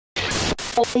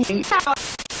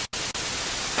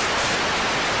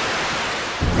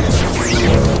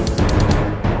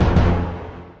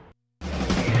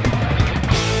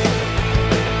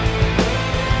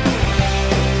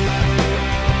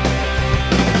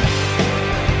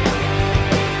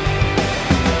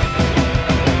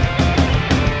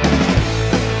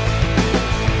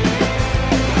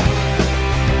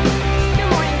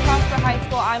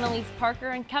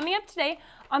And coming up today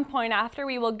on Point After,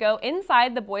 we will go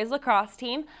inside the boys lacrosse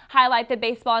team, highlight the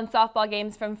baseball and softball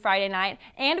games from Friday night,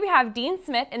 and we have Dean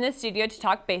Smith in the studio to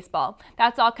talk baseball.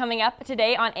 That's all coming up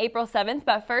today on April 7th,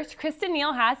 but first, Kristen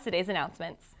Neal has today's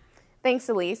announcements. Thanks,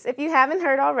 Elise. If you haven't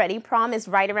heard already, prom is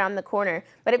right around the corner.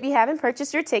 But if you haven't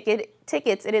purchased your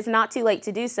tickets, it is not too late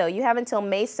to do so. You have until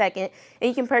May 2nd, and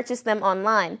you can purchase them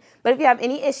online. But if you have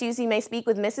any issues, you may speak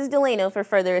with Mrs. Delano for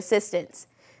further assistance.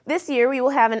 This year, we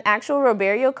will have an actual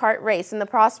Roberio Kart race in the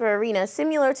Prosper Arena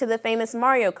similar to the famous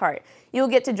Mario Kart. You will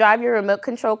get to drive your remote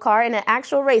control car in an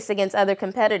actual race against other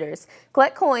competitors.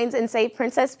 Collect coins and save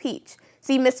Princess Peach.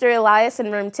 See Mr. Elias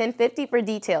in room 1050 for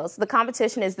details. The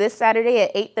competition is this Saturday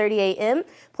at 8:30 a.m.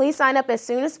 Please sign up as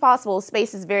soon as possible.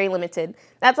 Space is very limited.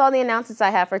 That's all the announcements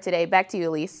I have for today. Back to you,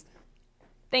 Elise.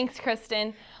 Thanks,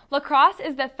 Kristen. Lacrosse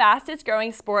is the fastest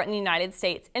growing sport in the United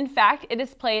States. In fact, it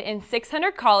is played in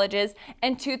 600 colleges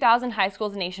and 2,000 high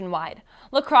schools nationwide.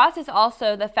 Lacrosse is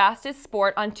also the fastest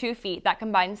sport on 2 feet that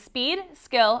combines speed,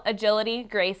 skill, agility,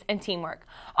 grace, and teamwork.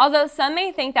 Although some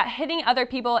may think that hitting other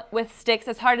people with sticks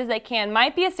as hard as they can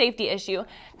might be a safety issue,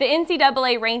 the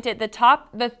NCAA ranked it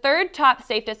the third top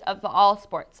safest of all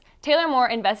sports. Taylor Moore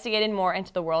investigated more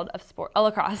into the world of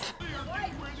lacrosse.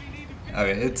 I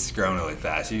mean, it's grown really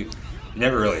fast. You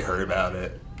never really heard about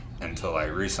it until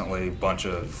like recently. A bunch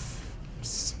of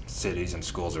cities and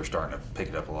schools are starting to pick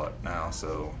it up a lot now,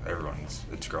 so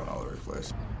it's grown all over the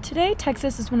place. Today,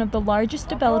 Texas is one of the largest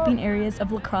developing areas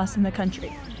of lacrosse in the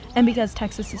country. And because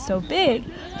Texas is so big,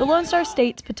 the Lone Star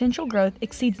State's potential growth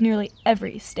exceeds nearly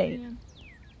every state.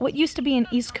 What used to be an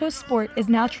East Coast sport is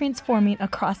now transforming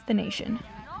across the nation.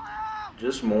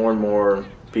 Just more and more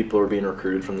people are being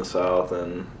recruited from the South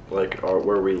and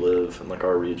where we live and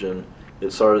our region. It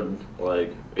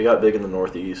got big in the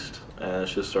Northeast and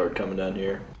it's just started coming down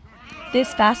here.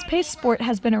 This fast-paced sport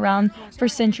has been around for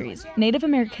centuries. Native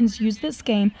Americans use this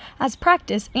game as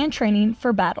practice and training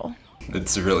for battle.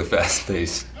 It's a really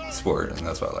fast-paced sport, and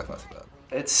that's what I like most about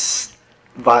it. It's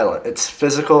violent. It's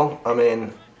physical. I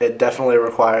mean, it definitely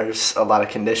requires a lot of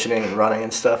conditioning and running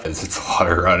and stuff. It's a lot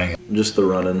of running. Just the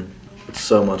running. It's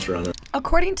so much running.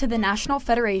 According to the National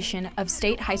Federation of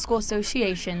State High School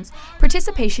Associations,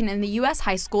 participation in the U.S.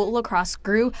 high school lacrosse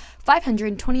grew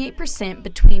 528%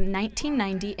 between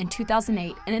 1990 and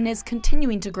 2008, and it is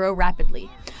continuing to grow rapidly.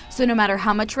 So no matter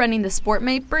how much running the sport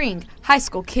may bring, high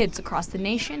school kids across the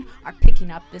nation are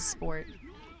picking up this sport.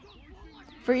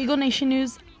 For Eagle Nation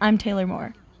News, I'm Taylor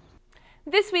Moore.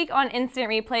 This week on Instant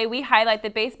Replay, we highlight the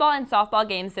baseball and softball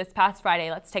games this past Friday.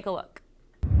 Let's take a look.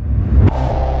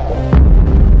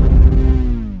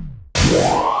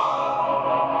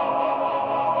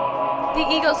 The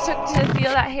Eagles took to the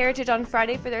field at Heritage on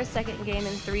Friday for their second game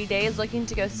in 3 days, looking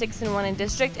to go 6-1 in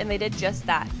district, and they did just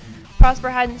that. Prosper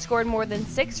hadn't scored more than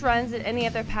 6 runs in any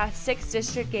of their past 6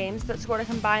 district games, but scored a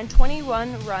combined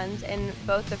 21 runs in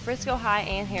both the Frisco High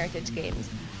and Heritage games.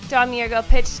 John Miergo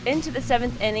pitched into the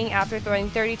 7th inning after throwing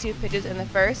 32 pitches in the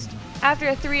first. After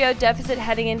a 3-0 deficit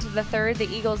heading into the third, the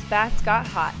Eagles' bats got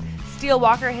hot. Steele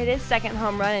Walker hit his second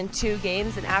home run in 2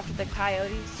 games, and after the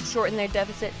Coyotes shortened their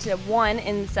deficit to 1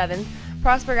 in the 7th,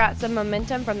 Prosper got some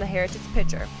momentum from the Heritage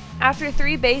pitcher. After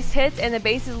 3 base hits and the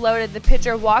bases loaded, the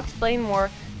pitcher walked Blaine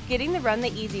Moore, getting the run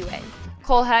the easy way.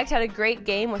 Cole Hecht had a great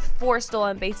game with 4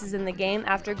 stolen bases in the game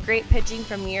after great pitching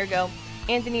from Miergo.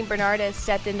 Anthony Bernardez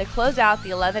stepped in to close out the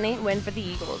 11-8 win for the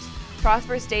Eagles.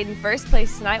 Prosper stayed in first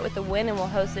place tonight with the win and will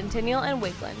host Centennial and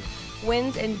Wigland.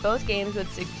 Wins in both games would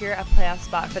secure a playoff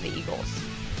spot for the Eagles.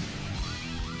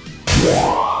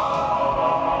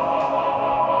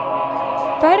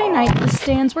 Friday night, the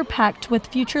stands were packed with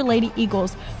future Lady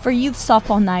Eagles for youth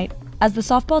softball night as the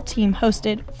softball team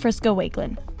hosted Frisco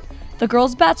Wakeland. The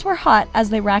girls' bats were hot as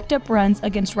they racked up runs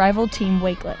against rival team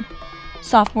Wakeland.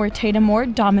 Sophomore Tatum Moore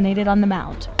dominated on the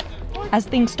mound. As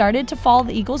things started to fall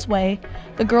the Eagles' way,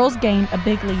 the girls gained a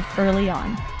big lead early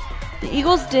on. The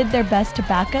Eagles did their best to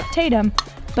back up Tatum,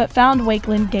 but found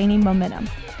Wakeland gaining momentum.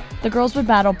 The girls would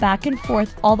battle back and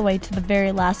forth all the way to the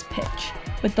very last pitch,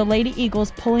 with the Lady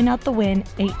Eagles pulling out the win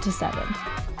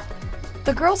 8-7.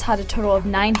 The girls had a total of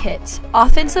 9 hits.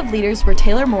 Offensive leaders were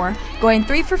Taylor Moore, going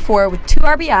 3 for 4 with 2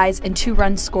 RBIs and 2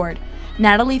 runs scored.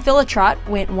 Natalie Philotrot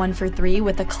went 1 for 3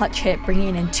 with a clutch hit,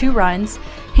 bringing in 2 runs.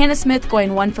 Hannah Smith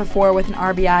going 1 for 4 with an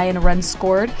RBI and a run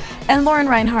scored. And Lauren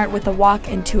Reinhardt with a walk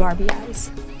and 2 RBIs.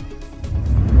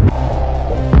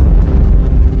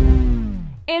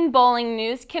 In bowling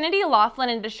news, Kennedy Laughlin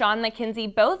and Deshawn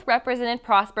McKenzie both represented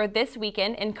Prosper this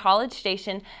weekend in College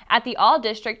Station at the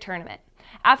All-District Tournament.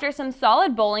 After some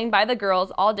solid bowling by the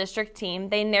girls' all-district team,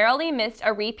 they narrowly missed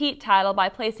a repeat title by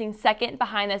placing second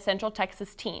behind the Central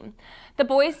Texas team. The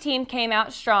boys' team came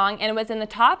out strong and was in the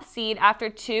top seed after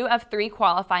 2 of 3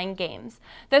 qualifying games.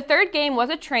 The third game was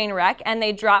a train wreck, and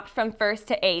they dropped from 1st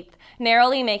to 8th,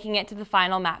 narrowly making it to the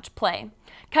final match play.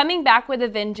 Coming back with a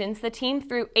vengeance, the team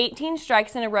threw 18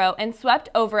 strikes in a row and swept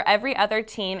over every other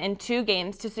team in 2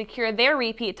 games to secure their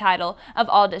repeat title of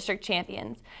All-District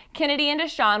Champions. Kennedy and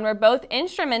Deshawn were both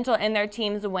instrumental in their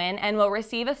team's win and will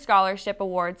receive a scholarship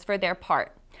awards for their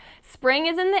part. Spring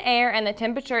is in the air and the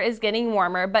temperature is getting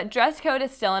warmer, but dress code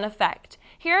is still in effect.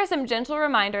 Here are some gentle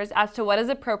reminders as to what is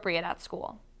appropriate at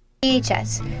school.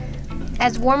 DHS.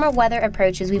 As warmer weather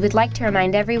approaches, we would like to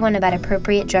remind everyone about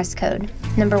appropriate dress code.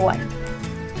 Number 1.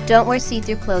 Don't wear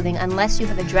see-through clothing unless you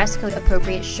have a dress code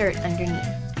appropriate shirt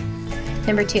underneath.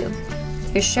 Number 2.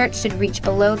 Your shirt should reach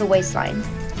below the waistline.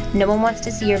 No one wants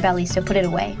to see your belly, so put it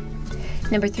away.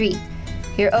 Number 3.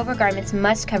 Your overgarments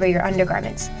must cover your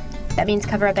undergarments. That means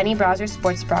cover up any bras or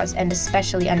sports bras, and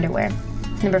especially underwear.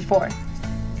 Number 4.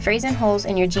 Frays and holes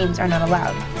in your jeans are not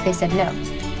allowed. They said no.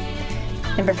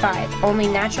 Number 5. Only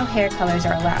natural hair colors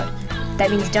are allowed. That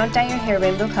means don't dye your hair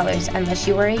rainbow colors unless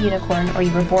you were a unicorn or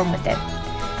you were born with it.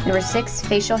 Number 6.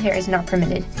 Facial hair is not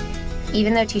permitted.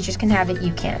 Even though teachers can have it,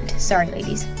 you can't. Sorry,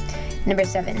 ladies. Number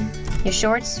 7. Your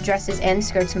shorts, dresses, and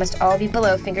skirts must all be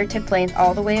below fingertip length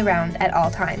all the way around at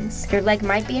all times. Your leg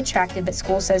might be attractive, but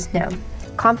school says no.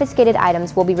 Confiscated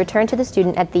items will be returned to the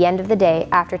student at the end of the day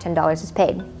after $10 is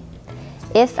paid.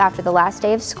 If, after the last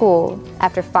day of school,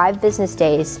 after 5 business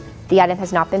days, the item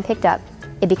has not been picked up,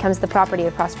 it becomes the property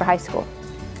of Prosper High School.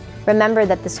 Remember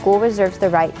that the school reserves the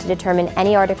right to determine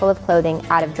any article of clothing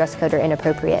out of dress code or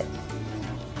inappropriate.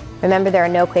 Remember, there are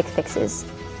no quick fixes.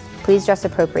 Please dress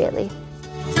appropriately.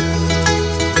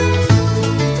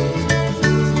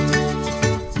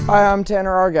 Hi, I'm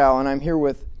Tanner Argyle, and I'm here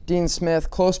with Dean Smith,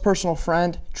 close personal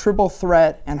friend, triple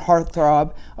threat, and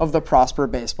heartthrob of the Prosper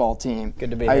baseball team.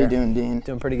 Good to be here. How here. you doing, Dean?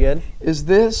 Doing pretty good. Is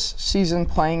this season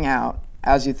playing out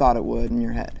as you thought it would in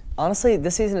your head? Honestly,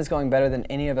 this season is going better than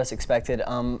any of us expected.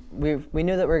 We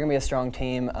knew that we were going to be a strong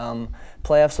team.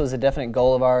 Playoffs was a definite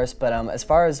goal of ours, but as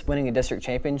far as winning a district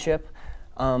championship,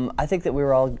 I think that we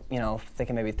were all,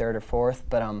 thinking maybe 3rd or 4th.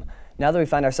 But now that we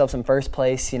find ourselves in 1st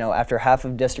place, after half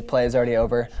of district play is already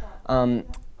over,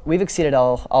 we've exceeded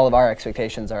all of our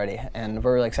expectations already, and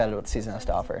we're really excited what the season has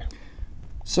to offer.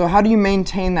 So how do you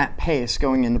maintain that pace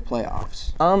going into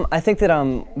playoffs? I think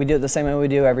that we do it the same way we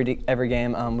do every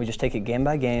game. We just take it game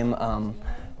by game.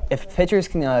 If pitchers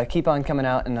can keep on coming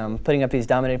out and putting up these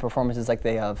dominating performances like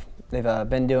they've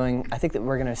been doing, I think that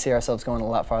we're going to see ourselves going a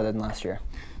lot farther than last year.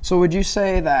 So would you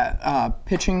say that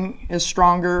pitching is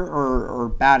stronger or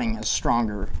batting is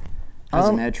stronger as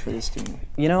an edge for this team?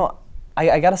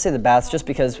 I got to say the bats, just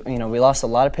because we lost a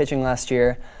lot of pitching last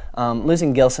year.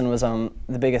 Losing Gilson was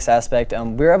the biggest aspect.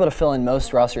 We were able to fill in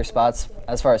most roster spots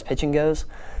as far as pitching goes,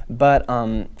 but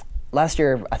last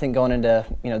year, I think going into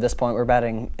this point, we're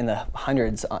batting in the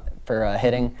hundreds for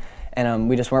hitting, and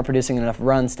we just weren't producing enough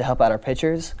runs to help out our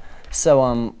pitchers.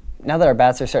 So now that our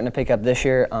bats are starting to pick up this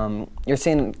year, you're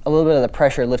seeing a little bit of the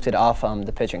pressure lifted off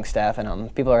the pitching staff,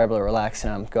 and people are able to relax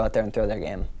and go out there and throw their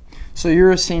game. So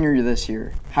you're a senior this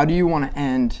year. How do you want to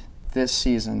end this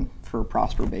season for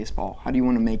Prosper baseball? How do you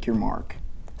want to make your mark?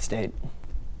 State.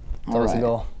 That's always the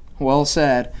goal. Well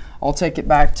said. I'll take it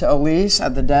back to Elise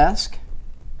at the desk.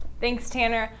 Thanks,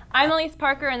 Tanner. I'm Elise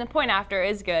Parker, and the point after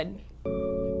is good.